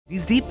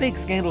These deepfake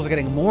scandals are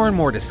getting more and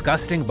more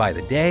disgusting by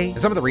the day,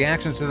 and some of the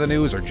reactions to the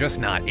news are just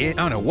not it.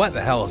 I don't know what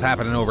the hell is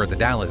happening over at the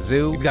Dallas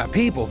Zoo. You've got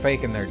people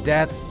faking their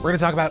deaths. We're gonna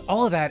talk about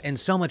all of that and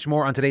so much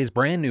more on today's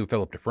brand new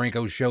Philip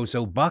DeFranco show,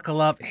 so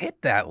buckle up,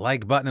 hit that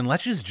like button, and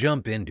let's just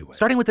jump into it.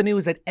 Starting with the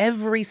news that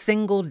every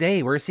single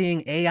day we're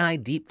seeing AI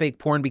deepfake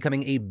porn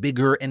becoming a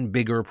bigger and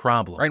bigger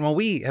problem. Right, well,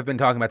 we have been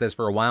talking about this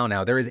for a while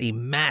now. There is a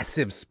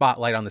massive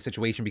spotlight on the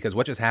situation because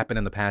what just happened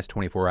in the past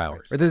 24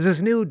 hours. There's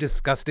this new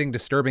disgusting,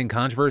 disturbing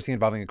controversy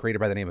involving a creator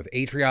by the name of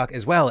Atrioc,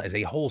 as well as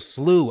a whole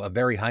slew of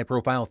very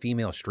high-profile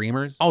female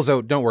streamers.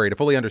 Also, don't worry, to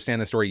fully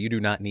understand the story, you do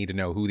not need to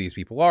know who these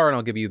people are, and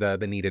I'll give you the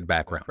needed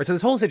background. Right, so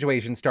this whole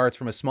situation starts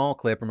from a small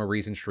clip from a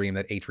recent stream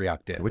that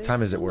Atrioc did. What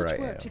time is it where I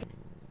am?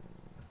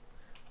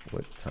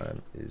 What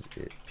time is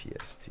it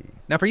PST?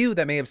 Now for you,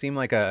 that may have seemed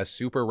like a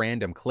super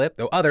random clip,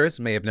 though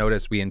others may have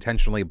noticed we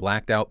intentionally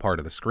blacked out part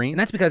of the screen. And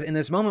that's because in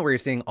this moment where you're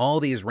seeing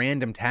all these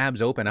random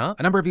tabs open up,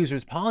 a number of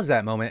users paused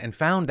that moment and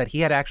found that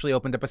he had actually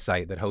opened up a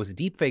site that hosts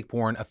deepfake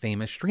porn of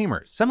famous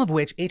streamers, some of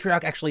which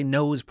Atrioc actually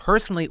knows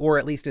personally or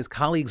at least is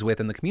colleagues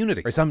with in the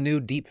community. Or some new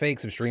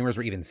deepfakes of streamers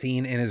were even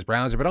seen in his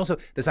browser, but also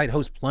the site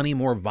hosts plenty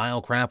more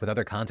vile crap with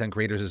other content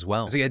creators as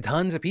well. So you had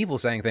tons of people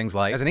saying things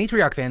like, as an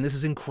Atrioc fan, this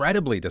is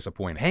incredibly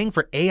disappointing. Paying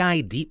for AI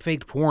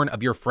deepfaked porn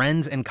of your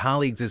friends and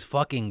colleagues is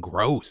fucking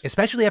gross.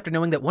 Especially after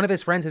knowing that one of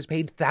his friends has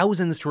paid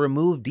thousands to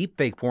remove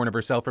deepfake porn of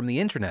herself from the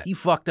internet. He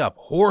fucked up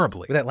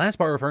horribly. With that last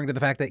part referring to the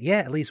fact that, yeah,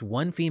 at least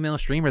one female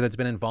streamer that's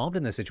been involved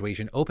in this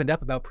situation opened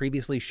up about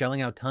previously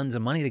shelling out tons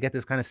of money to get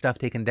this kind of stuff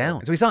taken down.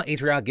 And so we saw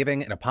Atrioc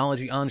giving an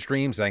apology on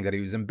stream, saying that he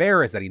was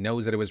embarrassed, that he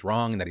knows that it was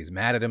wrong, and that he's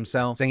mad at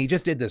himself, saying he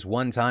just did this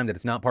one time, that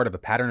it's not part of a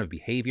pattern of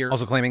behavior.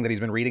 Also claiming that he's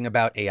been reading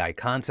about AI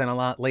content a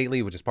lot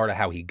lately, which is part of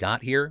how he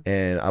got here.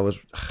 And I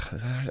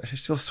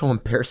just feel so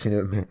embarrassing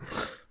to me.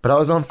 But I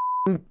was on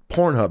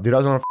Pornhub, dude. I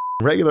was on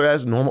a regular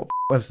ass normal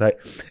website,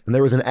 and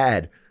there was an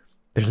ad.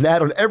 There's an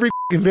ad on every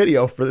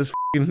video for this.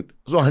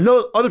 So I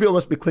know other people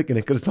must be clicking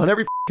it because it's on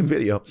every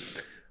video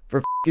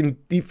for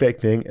deepfake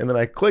thing. And then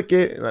I click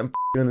it, and I'm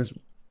in this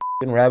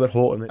rabbit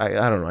hole, and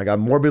I don't know. I got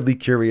morbidly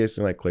curious,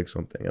 and I click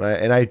something,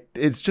 and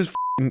it's just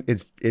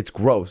it's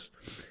gross.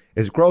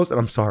 It's gross, and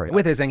I'm sorry.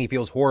 With his saying he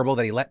feels horrible,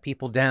 that he let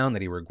people down,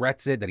 that he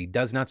regrets it, that he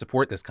does not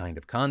support this kind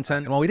of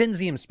content. And while we didn't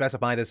see him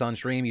specify this on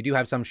stream, you do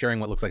have some sharing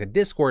what looks like a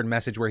Discord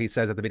message where he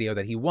says that the video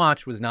that he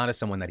watched was not of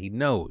someone that he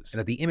knows, and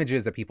that the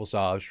images that people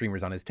saw of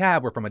streamers on his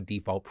tab were from a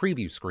default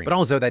preview screen. But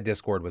also that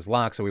Discord was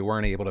locked, so we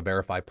weren't able to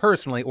verify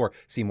personally or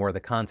see more of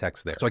the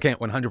context there. So I can't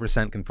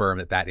 100% confirm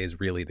that that is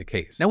really the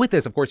case. Now with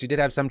this, of course, you did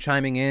have some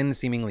chiming in,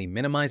 seemingly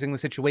minimizing the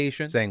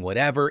situation, saying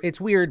whatever, it's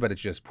weird, but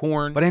it's just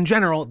porn. But in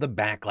general, the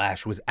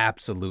backlash was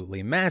absolutely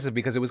massive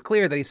because it was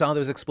clear that he saw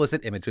those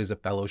explicit images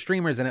of fellow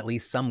streamers in at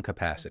least some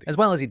capacity, as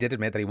well as he did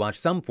admit that he watched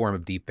some form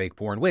of deepfake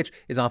porn, which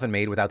is often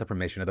made without the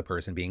permission of the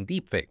person being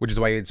deepfaked, which is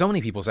why you had so many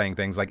people saying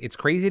things like, it's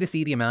crazy to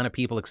see the amount of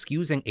people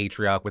excusing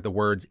Atrioc with the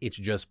words, it's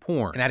just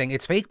porn, and adding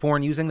it's fake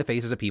porn using the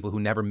faces of people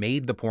who never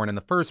made the porn in the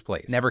first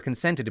place, never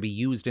consented to be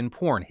used in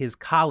porn, his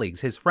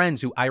colleagues, his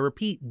friends who, I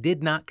repeat,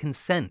 did not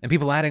consent, and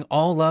people adding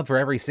all love for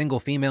every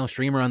single female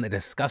streamer on the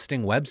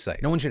disgusting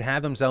website. No one should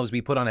have themselves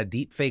be put on a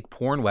deepfake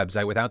porn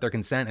website without their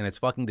consent, and it's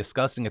fucking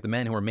disgusting at the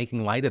men who are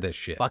making light of this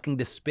shit. Fucking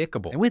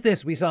despicable. And with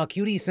this, we saw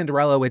Cutie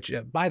Cinderella, which,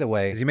 by the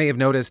way, as you may have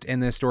noticed in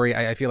this story,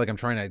 I feel like I'm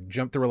trying to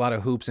jump through a lot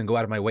of hoops and go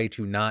out of my way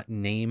to not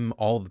name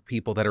all the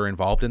people that are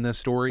involved in this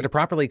story. But to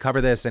properly cover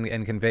this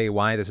and convey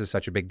why this is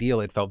such a big deal,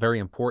 it felt very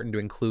important to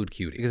include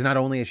Cutie. Because not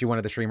only is she one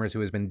of the streamers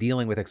who has been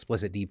dealing with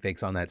explicit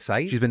deepfakes on that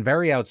site, she's been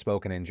very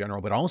outspoken in general,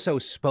 but also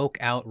spoke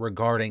out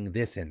regarding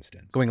this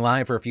instance, going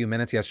live for a few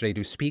minutes yesterday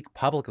to speak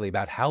publicly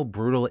about how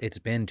brutal it's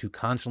been to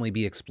constantly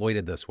be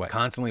exploited this way,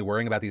 constantly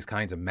worrying about these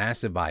kinds of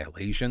massive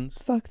violations.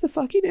 Fuck the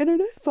fucking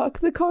internet. Fuck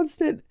the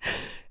constant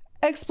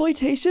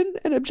exploitation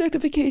and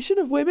objectification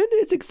of women.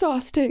 It's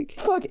exhausting.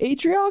 Fuck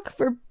Atrioc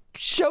for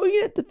showing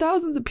it to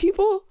thousands of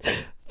people.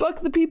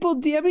 Fuck the people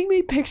DMing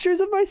me pictures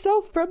of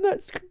myself from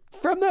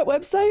that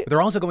website. But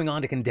they're also going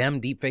on to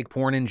condemn deepfake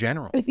porn in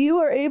general. If you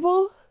are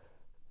able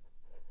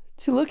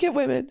to look at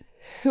women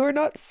who are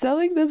not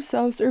selling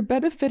themselves or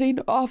benefiting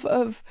off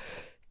of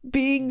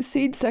being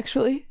seen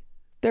sexually,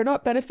 they're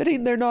not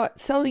benefiting, they're not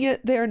selling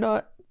it, they're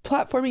not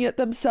platforming it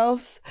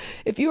themselves.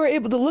 If you are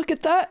able to look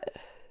at that,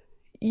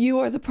 you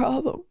are the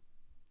problem.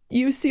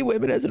 You see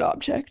women as an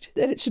object,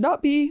 and it should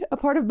not be a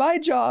part of my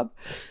job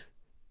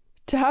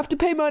to have to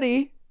pay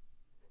money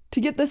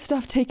to get this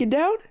stuff taken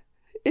down.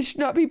 It should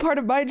not be part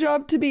of my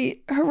job to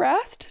be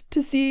harassed,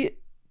 to see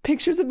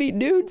pictures of me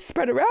nude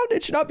spread around.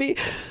 It should not be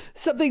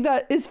something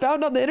that is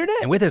found on the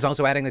internet. And with this,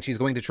 also adding that she's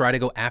going to try to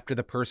go after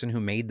the person who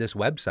made this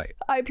website.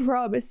 I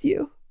promise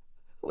you,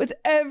 With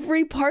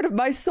every part of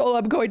my soul,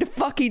 I'm going to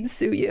fucking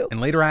sue you. And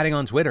later adding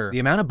on Twitter, the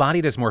amount of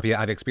body dysmorphia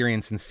I've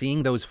experienced since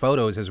seeing those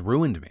photos has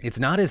ruined me. It's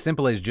not as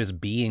simple as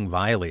just being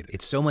violated.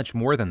 It's so much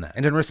more than that.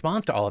 And in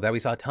response to all of that, we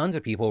saw tons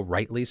of people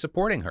rightly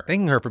supporting her,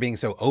 thanking her for being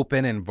so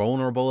open and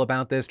vulnerable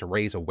about this to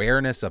raise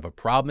awareness of a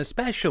problem,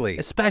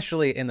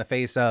 especially in the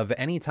face of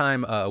any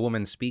time a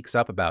woman speaks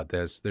up about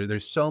this,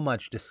 there's so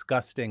much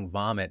disgusting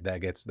vomit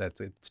that's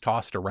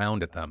tossed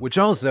around at them. Which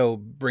also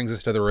brings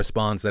us to the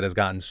response that has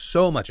gotten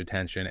so much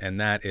attention, and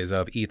that is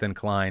of Ethan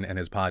Klein and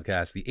his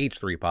podcast, the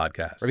H3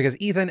 Podcast. Where because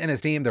Ethan and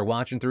his team, they're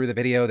watching through the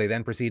video, they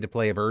then proceed to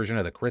play a version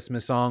of the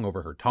Christmas song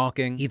over her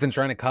talking. Ethan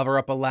trying to cover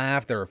up a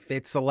laugh, there are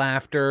fits of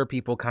laughter,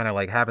 people kind of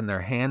like having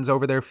their hands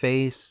over their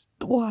face.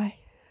 Why?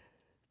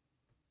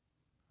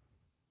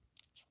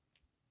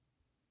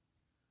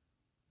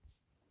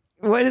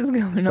 What is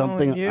going on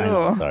with you? I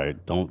know, sorry,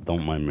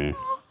 don't mind me.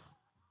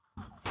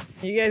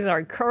 You guys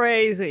are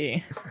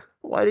crazy.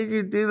 Why did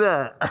you do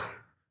that?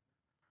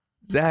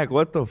 Zach,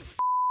 what the f,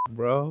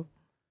 bro?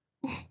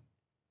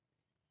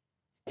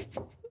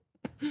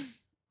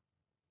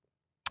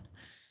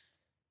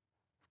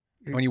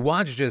 When you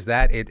watch just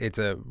that, it's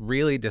a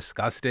really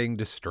disgusting,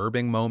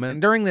 disturbing moment.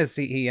 And during this,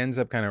 he ends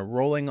up kind of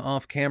rolling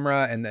off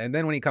camera, and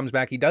then when he comes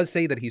back, he does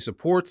say that he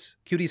supports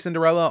Cutie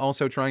Cinderella,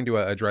 also trying to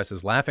address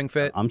his laughing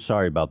fit. I'm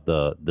sorry about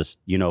this.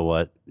 You know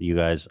what, you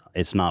guys?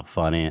 It's not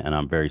funny, and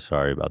I'm very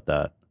sorry about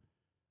that.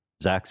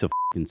 Zach's a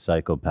fucking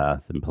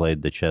psychopath and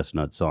played the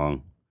Chestnut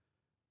song.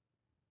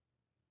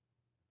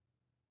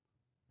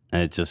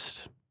 And it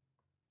just...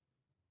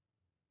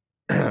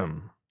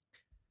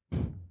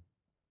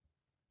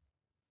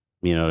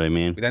 You know what I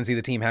mean? We then see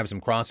the team have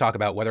some crosstalk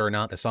about whether or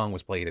not the song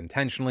was played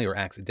intentionally or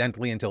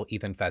accidentally until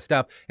Ethan fessed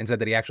up and said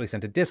that he actually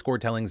sent a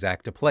Discord telling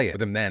Zach to play it,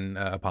 with him then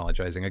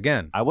apologizing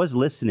again. I was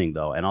listening,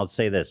 though, and I'll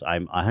say this. I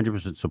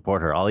 100%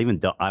 support her.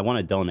 I want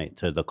to donate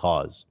to the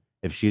cause.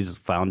 If she's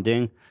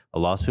founding a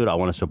lawsuit, I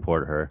want to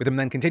support her. With him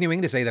then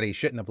continuing to say that he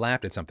shouldn't have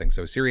laughed at something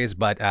so serious,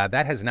 but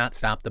that has not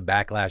stopped the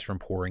backlash from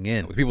pouring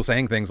in. With people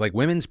saying things like,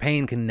 women's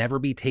pain can never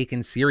be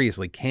taken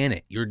seriously, can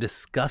it? You're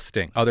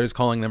disgusting. Others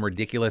calling them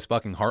ridiculous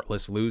fucking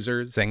heartless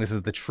losers, saying this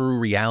is the true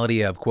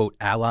reality of, quote,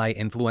 ally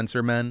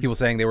influencer men. People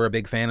saying they were a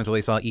big fan until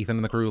they saw Ethan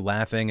and the crew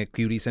laughing at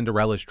Cutie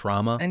Cinderella's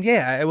trauma. And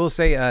yeah, I will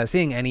say,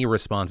 seeing any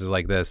responses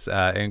like this,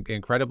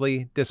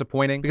 incredibly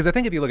disappointing, because I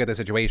think if you look at the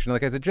situation,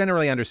 like, it's a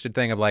generally understood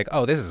thing of like,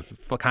 oh, this is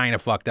kind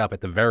of fucked up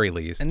at the very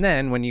least. And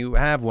then when you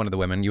have one of the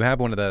women, you have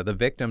one of the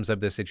victims of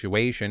this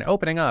situation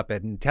opening up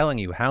and telling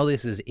you how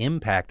this is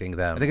impacting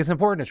them, I think it's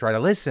important to try to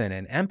listen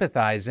and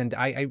empathize. And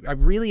I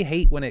really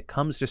hate when it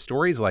comes to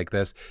stories like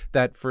this,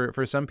 that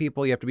for some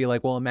people you have to be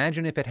like, well,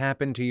 imagine if it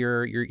happened to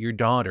your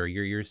daughter,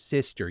 your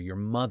sister, your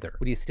mother.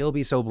 Would you still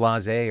be so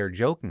blasé or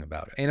joking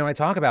about it? You know, I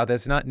talk about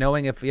this not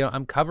knowing if, you know,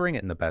 I'm covering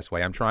it in the best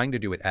way. I'm trying to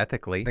do it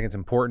ethically. I think it's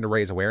important to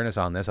raise awareness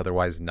on this,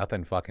 otherwise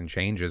nothing fucking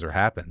changes or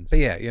happens. But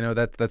yeah, you know,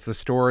 that's the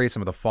story,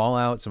 some of the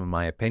fallout, some of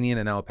my opinion,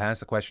 and now I'll pass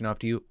the question off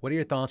to you. What are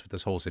your thoughts with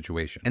this whole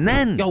situation? And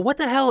then, yo, what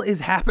the hell is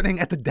happening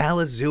at the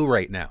Dallas Zoo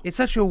right now? It's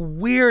such a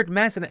weird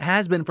mess, and it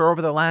has been for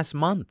over the last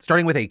month.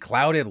 Starting with a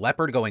clouded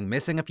leopard going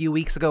missing a few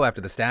weeks ago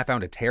after the staff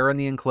found a tear in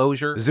the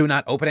enclosure, the zoo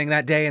not opening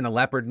that day, and the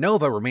leopard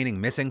Nova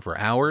remaining missing for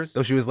hours,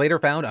 though she was later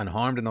found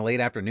unharmed in the late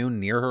afternoon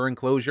near her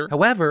enclosure.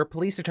 However,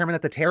 police determined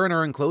that the tear in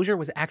her enclosure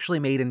was actually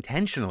made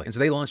intentionally, and so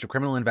they launched a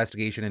criminal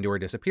investigation into her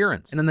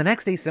disappearance. And then the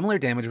next day, similar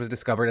damage was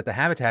discovered at the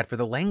habitat for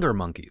the langur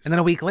monkeys. And then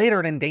a week later,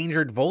 an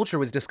endangered vulture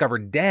was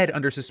discovered dead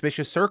under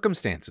suspicious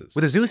circumstances,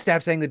 with the zoo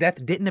staff saying the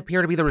death didn't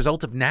appear to be the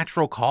result of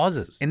natural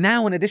causes. And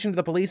now, in addition to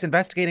the police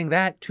investigating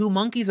that, 2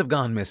 monkeys have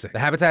gone missing. The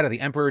habitat of the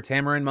emperor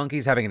tamarin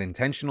monkeys having an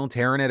intentional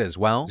tear in it as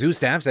well. Zoo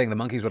staff saying the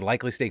monkeys would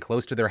likely stay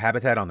close to their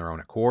habitat on their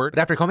own accord.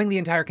 But after combing the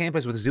entire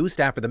campus with zoo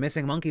staff for the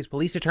missing monkeys,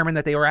 police determined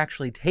that they were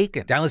actually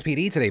taken. Dallas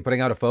PD today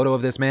putting out a photo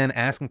of this man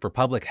asking for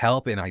public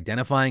help in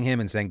identifying him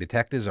and saying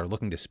detectives are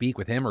looking to speak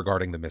with him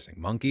regarding the missing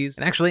monkeys.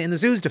 And actually, in the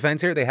zoo's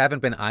defense here, they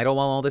haven't been idle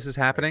while all this is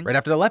happening. Right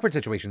after the leopard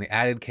situation, they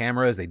added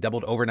cameras, they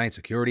doubled overnight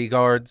security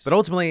guards. But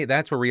ultimately,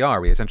 that's where we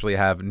are. We essentially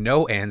have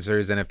no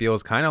answers, and it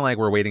feels kind of like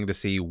we're waiting to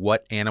see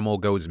what animal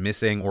goes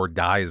missing or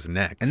dies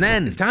next. And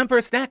then it's time for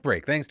a snack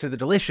break, thanks to the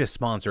delicious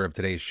sponsor of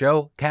today's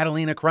show,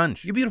 Catalina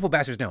Crunch. You beautiful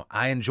bastards know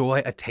I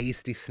enjoy a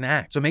tasty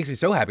snack, so it makes me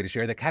so happy to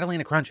share that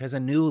Catalina Crunch has a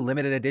new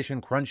limited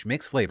edition crunch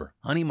mix flavor,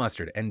 honey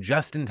mustard, and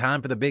just in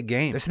time for the big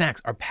game. Their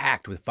snacks are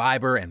packed with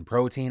fiber and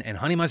protein, and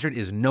honey mustard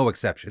is no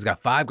exception. It's got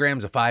 5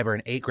 grams of fiber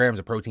and 8 grams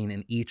of protein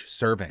in each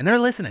serving. And they're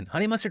listening.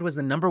 Honey mustard was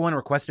the #1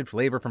 requested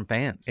flavor from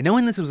fans. And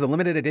knowing this was a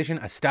limited edition,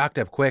 I stocked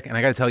up quick, and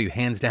I gotta tell you,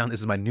 hands down, this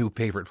is my new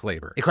favorite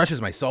flavor. It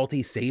crushes my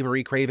salty,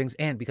 savory cravings,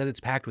 and because it's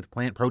packed with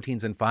plant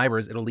proteins and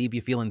fibers, it'll leave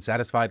you feeling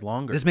satisfied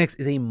longer. This mix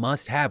is a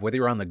must-have, whether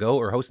you're on the go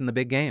or hosting the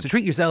big game. So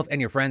treat yourself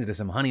and your friends to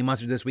some honey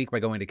mustard this week by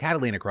going to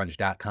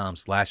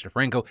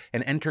CatalinaCrunch.com/DeFranco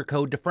and enter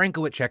code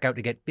DeFranco at checkout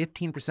to get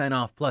 15%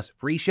 off plus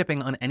free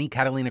shipping on any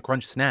Catalina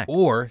Crunch snack,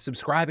 or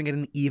subscribing at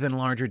an even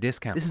larger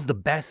discount. This is the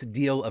best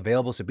deal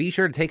available, so be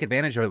sure to take take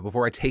advantage of it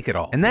before I take it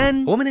all. And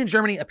then, a woman in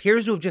Germany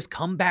appears to have just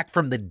come back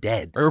from the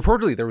dead.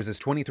 Reportedly, there was this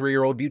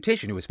 23-year-old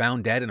beautician who was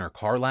found dead in her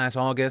car last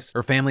August,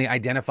 her family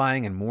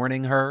identifying and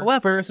mourning her.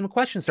 However, some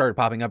questions started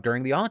popping up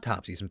during the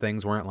autopsy. Some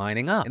things weren't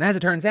lining up. And as it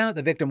turns out,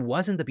 the victim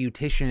wasn't the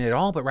beautician at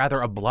all, but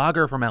rather a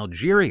blogger from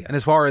Algeria. And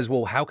as far as,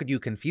 well, how could you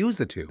confuse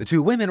the two? The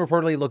two women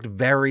reportedly looked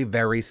very,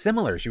 very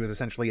similar. She was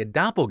essentially a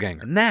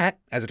doppelganger. And that,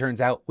 as it turns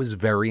out, was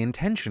very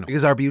intentional.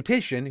 Because our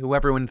beautician, who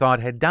everyone thought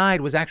had died,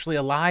 was actually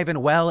alive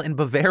and well in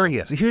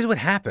Bavaria. So here's what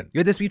happened. You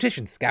had this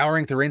beautician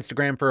scouring through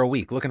Instagram for a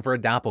week, looking for a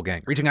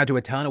doppelganger, reaching out to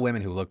a ton of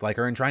women who looked like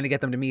her and trying to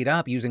get them to meet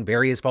up using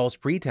various false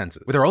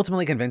pretenses, with her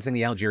ultimately convincing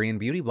the Algerian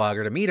beauty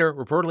blogger to meet her,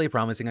 reportedly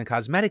promising a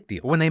cosmetic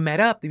deal. But when they met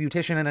up, the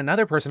beautician and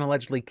another person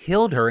allegedly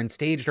killed her and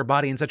staged her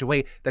body in such a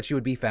way that she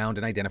would be found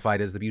and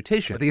identified as the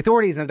beautician. But the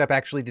authorities ended up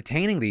actually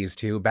detaining these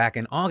two back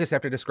in August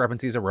after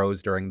discrepancies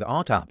arose during the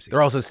autopsy.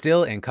 They're also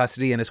still in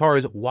custody, and as far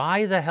as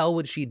why the hell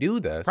would she do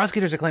this,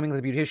 prosecutors are claiming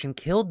that the beautician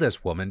killed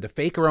this woman to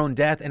fake her own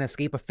death and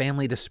escape a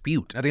family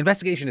dispute. Now, the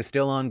investigation is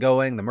still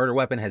ongoing. The murder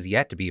weapon has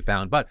yet to be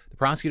found, but the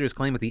prosecutors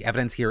claim that the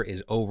evidence here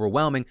is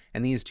overwhelming,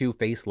 and these two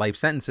face life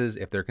sentences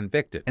if they're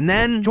convicted. And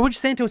then George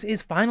Santos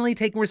is finally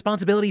taking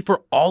responsibility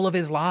for all of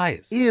his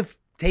lies. If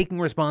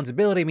taking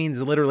responsibility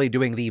means literally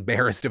doing the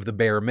barest of the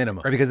bare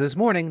minimum. Right? Because this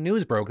morning,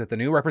 news broke that the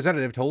new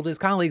representative told his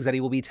colleagues that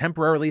he will be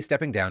temporarily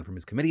stepping down from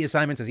his committee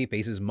assignments as he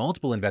faces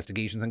multiple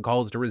investigations and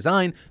calls to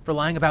resign for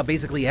lying about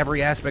basically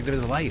every aspect of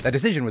his life. That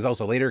decision was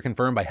also later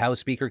confirmed by House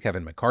Speaker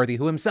Kevin McCarthy,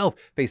 who himself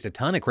faced a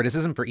ton of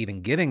criticism for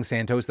even giving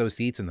Santos those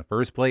seats in the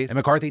first place. And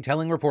McCarthy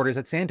telling reporters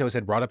that Santos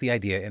had brought up the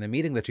idea in a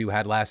meeting the two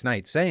had last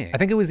night, saying, "I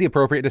think it was the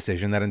appropriate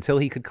decision that until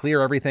he could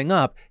clear everything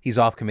up, he's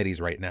off committees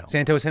right now."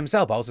 Santos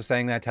himself also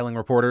saying that, telling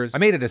reporters, "I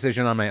made a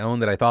decision on my own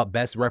that I thought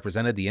best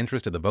represented the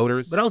interest of the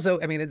voters." But also,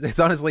 I mean, it's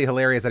honestly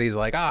hilarious that he's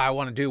like, I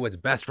want to do what's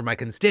best for my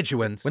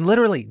constituents, when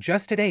literally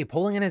just today,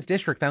 polling in his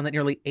district found that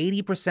nearly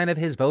 80% of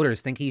his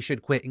voters think he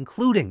should quit,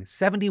 including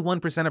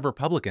 71% of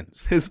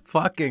Republicans. His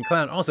fucking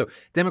clown. Also,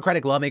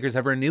 Democratic lawmakers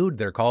have renewed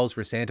their calls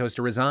for Santos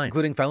to resign,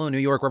 including fellow New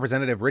York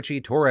Representative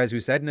Richie Torres, who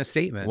said in a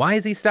statement, "Why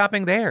is he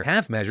stopping there?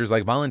 Half measures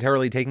like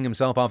voluntarily taking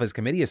himself off his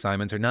committee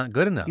assignments are not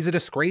good enough. He's a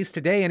disgrace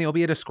today and he'll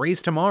be a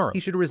disgrace tomorrow.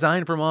 He should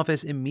resign from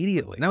office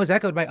immediately." And that was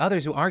echoed by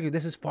others who argued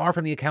this is far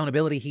from the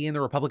accountability he and the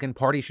Republican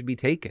Party should be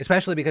taking,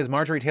 especially because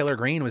Marjorie Taylor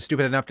Greene was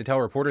stupid enough to tell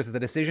reporters that the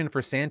decision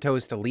for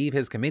Santos to leave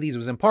his committees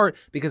was in part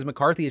because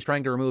McCarthy is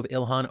trying to remove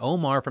Ilhan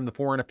Omar from the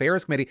Foreign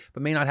Affairs Committee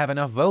but may not have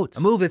enough votes.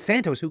 A move that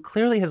Santos, who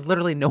clearly has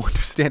literally no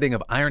understanding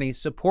of irony,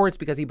 supports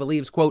because he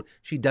believes, quote,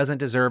 she doesn't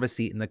deserve a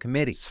seat in the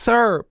committee.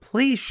 Sir,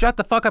 please shut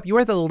the fuck up. You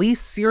are the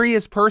least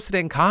serious person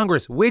in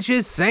Congress, which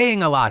is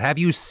saying a lot. Have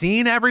you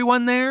seen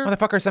everyone there?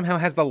 Motherfucker somehow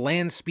has the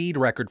land speed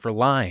record for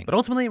lying. But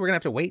ultimately, we're gonna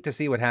have to wait to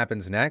see what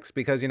happens next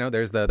because, you know,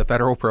 there's the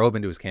federal probe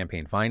into his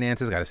campaign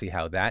finances. Got to see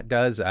how that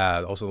does.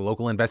 Also, the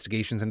local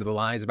investigations into the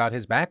lies about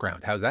his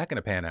background. How's that going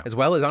to pan out? As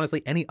well as,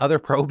 honestly, any other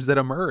probes that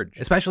emerge.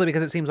 Especially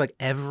because it seems like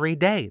every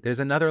day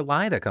there's another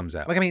lie that comes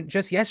out. Like, I mean,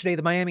 just yesterday,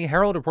 the Miami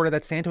Herald reported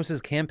that Santos's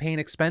campaign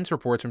expense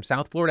reports from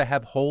South Florida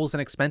have holes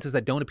and expenses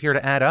that don't appear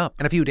to add up.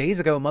 And a few days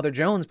ago, Mother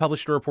Jones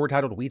published a report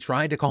titled, "We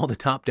tried to call the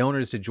top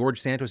donors to George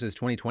Santos's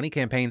 2020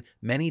 campaign.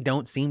 Many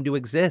don't seem to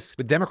exist."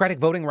 With Democratic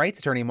voting rights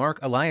attorney Mark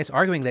Elias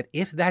arguing that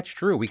if that's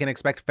true, we can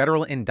expect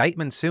federal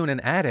indictment soon,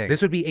 and adding,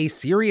 this would be a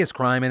serious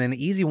crime and an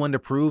easy one to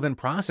prove and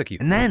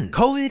prosecute. And then,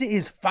 COVID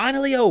is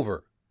finally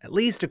over. At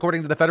least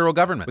according to the federal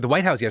government, with the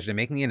White House yesterday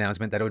making the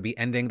announcement that it would be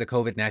ending the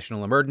COVID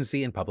national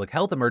emergency and public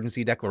health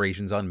emergency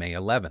declarations on May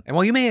 11th. And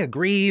while you may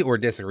agree or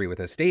disagree with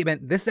this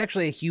statement, this is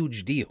actually a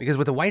huge deal, because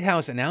with the White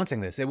House announcing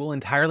this, it will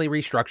entirely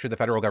restructure the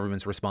federal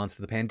government's response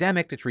to the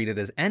pandemic to treat it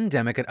as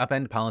endemic and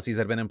upend policies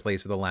that have been in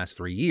place for the last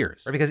 3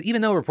 years. Or because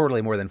even though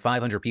reportedly more than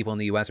 500 people in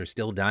the US are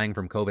still dying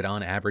from COVID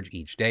on average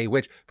each day,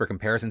 which for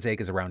comparison's sake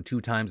is around 2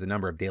 times the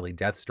number of daily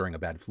deaths during a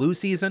bad flu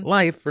season,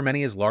 life for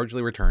many has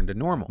largely returned to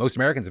normal. Most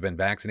Americans have been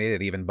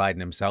vaccinated. Even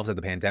Biden himself said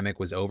the pandemic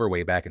was over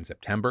way back in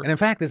September. And in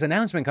fact, this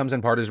announcement comes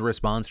in part as a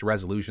response to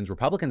resolutions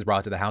Republicans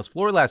brought to the House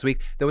floor last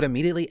week that would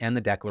immediately end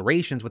the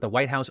declarations, with the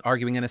White House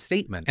arguing in a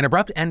statement, an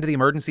abrupt end to the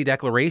emergency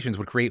declarations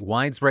would create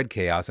widespread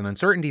chaos and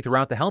uncertainty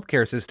throughout the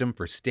healthcare system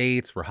for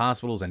states, for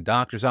hospitals and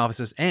doctors'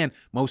 offices, and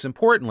most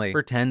importantly,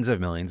 for tens of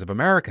millions of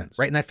Americans.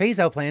 Right, and that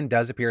phase-out plan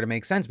does appear to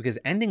make sense because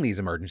ending these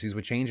emergencies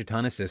would change a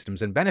ton of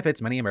systems and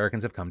benefits many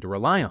Americans have come to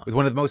rely on. With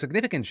one of the most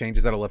significant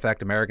changes that'll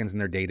affect Americans in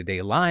their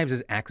day-to-day lives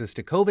is access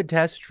to COVID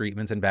tests,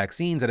 treatments, and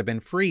vaccines that have been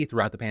free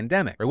throughout the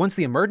pandemic. Or once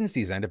the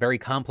emergencies end, a very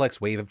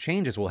complex wave of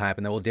changes will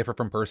happen that will differ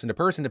from person to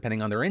person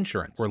depending on their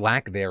insurance, or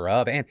lack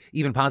thereof, and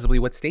even possibly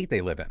what state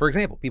they live in. For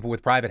example, people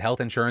with private health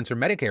insurance or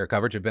Medicare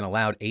coverage have been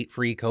allowed 8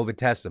 free COVID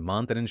tests a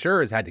month, and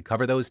insurers had to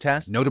cover those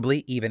tests,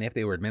 notably even if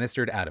they were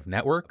administered out of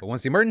network. But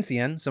once the emergency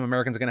ends, some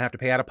Americans are going to have to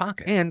pay out of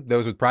pocket. And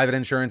those with private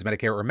insurance,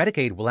 Medicare, or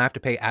Medicaid will have to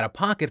pay out of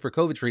pocket for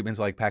COVID treatments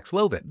like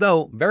Paxlovid.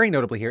 Though, very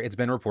notably here, it's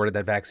been reported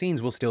that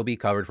vaccines will still be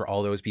covered for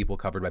all those people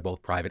covered by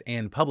both private and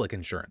and public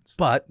insurance.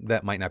 But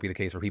that might not be the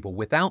case for people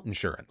without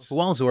insurance, who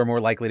also are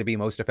more likely to be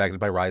most affected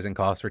by rising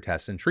costs for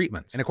tests and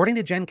treatments. And according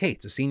to Jen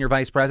Cates, a senior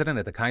vice president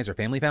at the Kaiser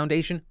Family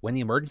Foundation, when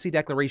the emergency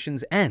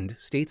declarations end,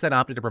 states that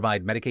opted to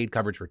provide Medicaid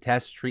coverage for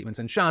tests, treatments,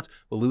 and shots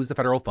will lose the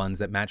federal funds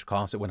that match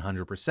costs at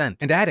 100%.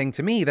 And adding,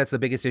 to me, that's the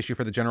biggest issue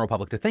for the general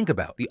public to think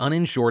about. The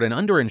uninsured and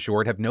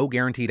underinsured have no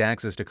guaranteed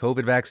access to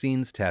COVID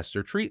vaccines, tests,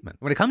 or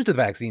treatments. When it comes to the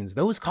vaccines,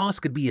 those costs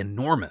could be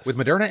enormous, with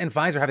Moderna and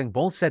Pfizer having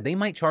both said they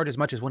might charge as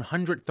much as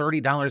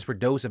 $130 per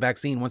dose of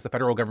vaccine once the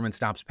federal government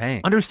stops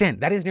paying. Understand,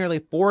 that is nearly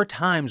 4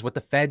 times what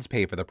the feds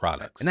pay for the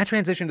products. And that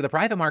transition to the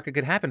private market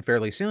could happen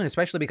fairly soon,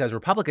 especially because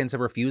Republicans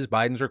have refused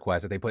Biden's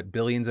request that they put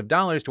billions of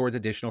dollars towards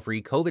additional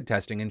free COVID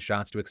testing and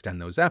shots to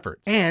extend those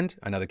efforts. And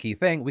another key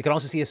thing, we could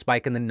also see a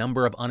spike in the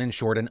number of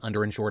uninsured and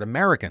underinsured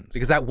Americans,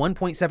 because that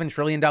 $1.7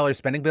 trillion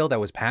spending bill that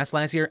was passed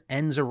last year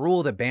ends a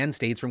rule that bans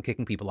states from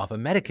kicking people off of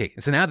Medicaid.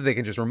 And so now that they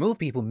can just remove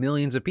people,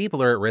 millions of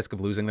people are at risk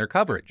of losing their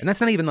coverage. And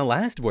that's not even the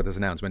last of what this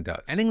announcement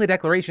does. Ending the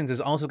declarations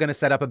is also going to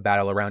set up a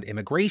battle around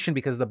immigration,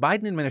 because the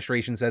Biden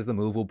administration says the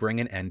move will bring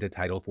an end to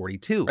Title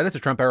 42. That's a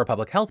Trump-era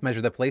public health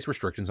measure that placed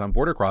restrictions on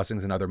border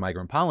crossings and other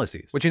migrant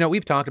policies, which,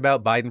 we've talked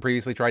about. Biden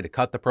previously tried to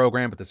cut the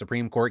program, but the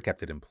Supreme Court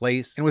kept it in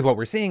place. And with what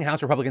we're seeing,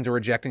 House Republicans are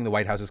rejecting the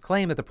White House's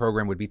claim that the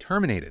program would be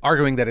terminated,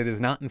 arguing that it is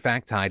not in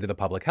fact tied to the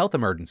public health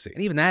emergency.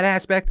 And even that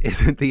aspect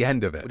isn't the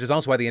end of it, which is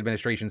also why the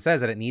administration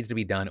says that it needs to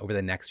be done over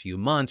the next few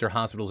months, or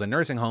hospitals and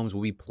nursing homes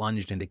will be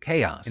plunged into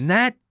chaos. And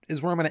that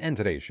is where I'm going to end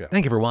today's show.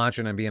 Thank you for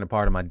watching and being a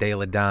part of my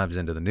daily dives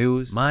into the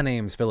news. My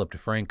name's Philip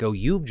DeFranco.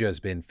 You've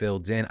just been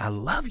filled in. I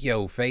love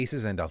yo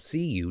faces, and I'll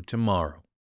see you tomorrow.